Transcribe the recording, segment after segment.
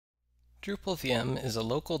Drupal VM is a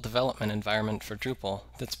local development environment for Drupal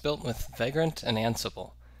that's built with Vagrant and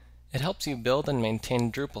Ansible. It helps you build and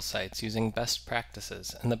maintain Drupal sites using best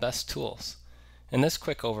practices and the best tools. In this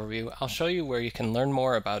quick overview, I'll show you where you can learn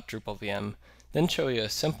more about Drupal VM, then show you a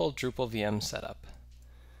simple Drupal VM setup.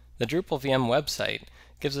 The Drupal VM website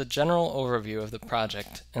gives a general overview of the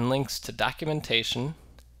project and links to documentation,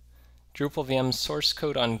 Drupal VM's source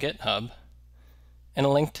code on GitHub, and a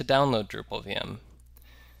link to download Drupal VM.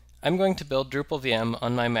 I'm going to build Drupal VM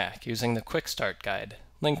on my Mac using the Quick Start guide,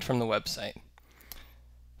 linked from the website.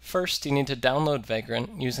 First, you need to download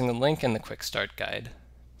Vagrant using the link in the Quick Start guide,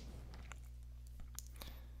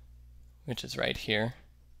 which is right here,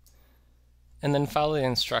 and then follow the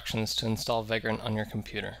instructions to install Vagrant on your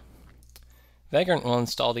computer. Vagrant will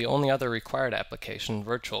install the only other required application,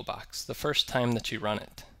 VirtualBox, the first time that you run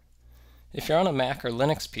it. If you're on a Mac or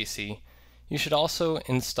Linux PC, you should also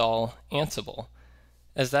install Ansible,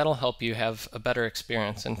 as that'll help you have a better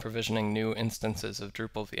experience in provisioning new instances of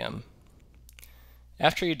Drupal VM.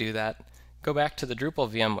 After you do that, go back to the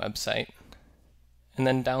Drupal VM website and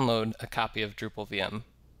then download a copy of Drupal VM.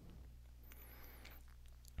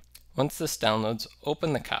 Once this downloads,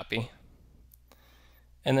 open the copy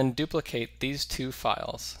and then duplicate these two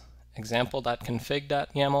files,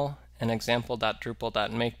 example.config.yaml and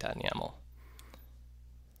example.drupal.make.yaml.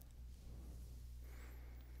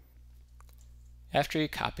 After you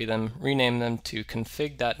copy them, rename them to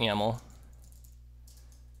config.yaml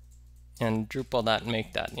and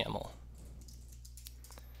drupal.make.yaml.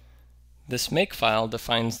 This make file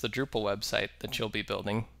defines the Drupal website that you'll be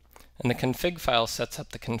building, and the config file sets up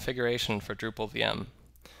the configuration for Drupal VM.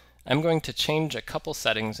 I'm going to change a couple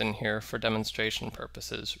settings in here for demonstration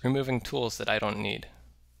purposes, removing tools that I don't need.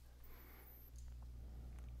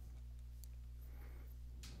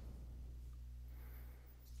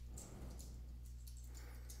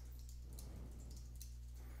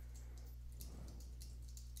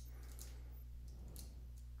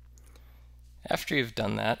 After you've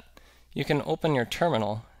done that, you can open your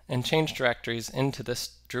terminal and change directories into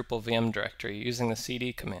this Drupal VM directory using the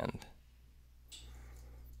cd command.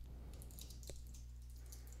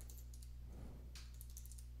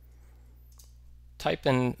 Type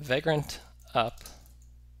in Vagrant up,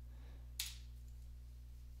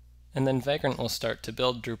 and then Vagrant will start to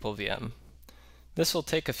build Drupal VM. This will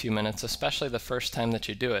take a few minutes, especially the first time that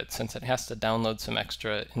you do it, since it has to download some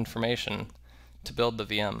extra information to build the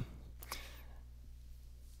VM.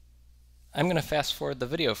 I'm going to fast forward the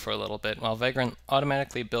video for a little bit while Vagrant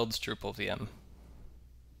automatically builds Drupal VM.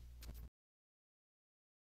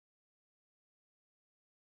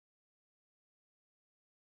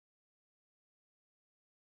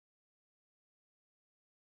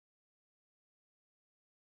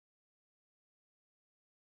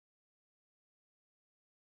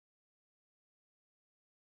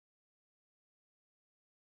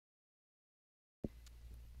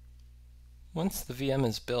 Once the VM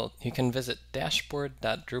is built, you can visit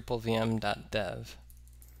dashboard.drupalvm.dev.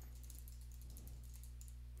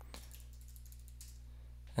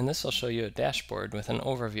 And this will show you a dashboard with an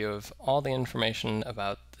overview of all the information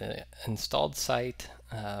about the installed site,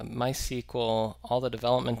 MySQL, all the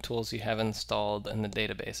development tools you have installed, and the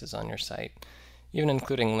databases on your site, even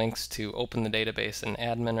including links to open the database in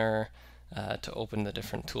Adminer, to open the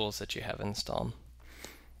different tools that you have installed.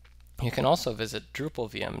 You can also visit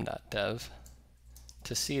drupalvm.dev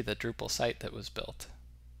to see the Drupal site that was built.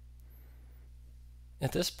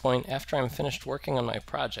 At this point, after I'm finished working on my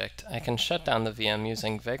project, I can shut down the VM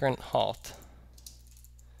using Vagrant halt,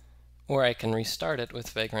 or I can restart it with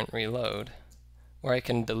Vagrant reload, or I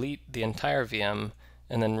can delete the entire VM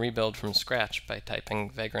and then rebuild from scratch by typing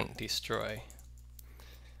Vagrant destroy.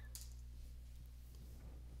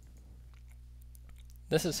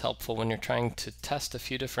 This is helpful when you're trying to test a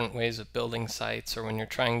few different ways of building sites, or when you're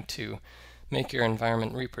trying to make your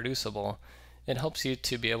environment reproducible. It helps you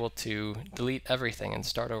to be able to delete everything and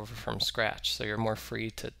start over from scratch, so you're more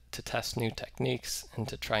free to test new techniques and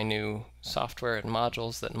to try new software and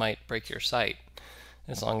modules that might break your site.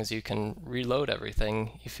 As long as you can reload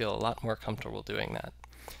everything, you feel a lot more comfortable doing that.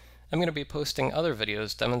 I'm going to be posting other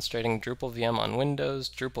videos demonstrating Drupal VM on Windows,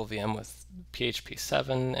 Drupal VM with PHP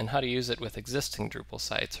 7, and how to use it with existing Drupal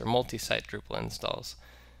sites or multi-site Drupal installs.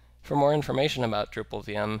 For more information about Drupal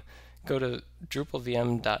VM, go to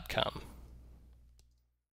drupalvm.com.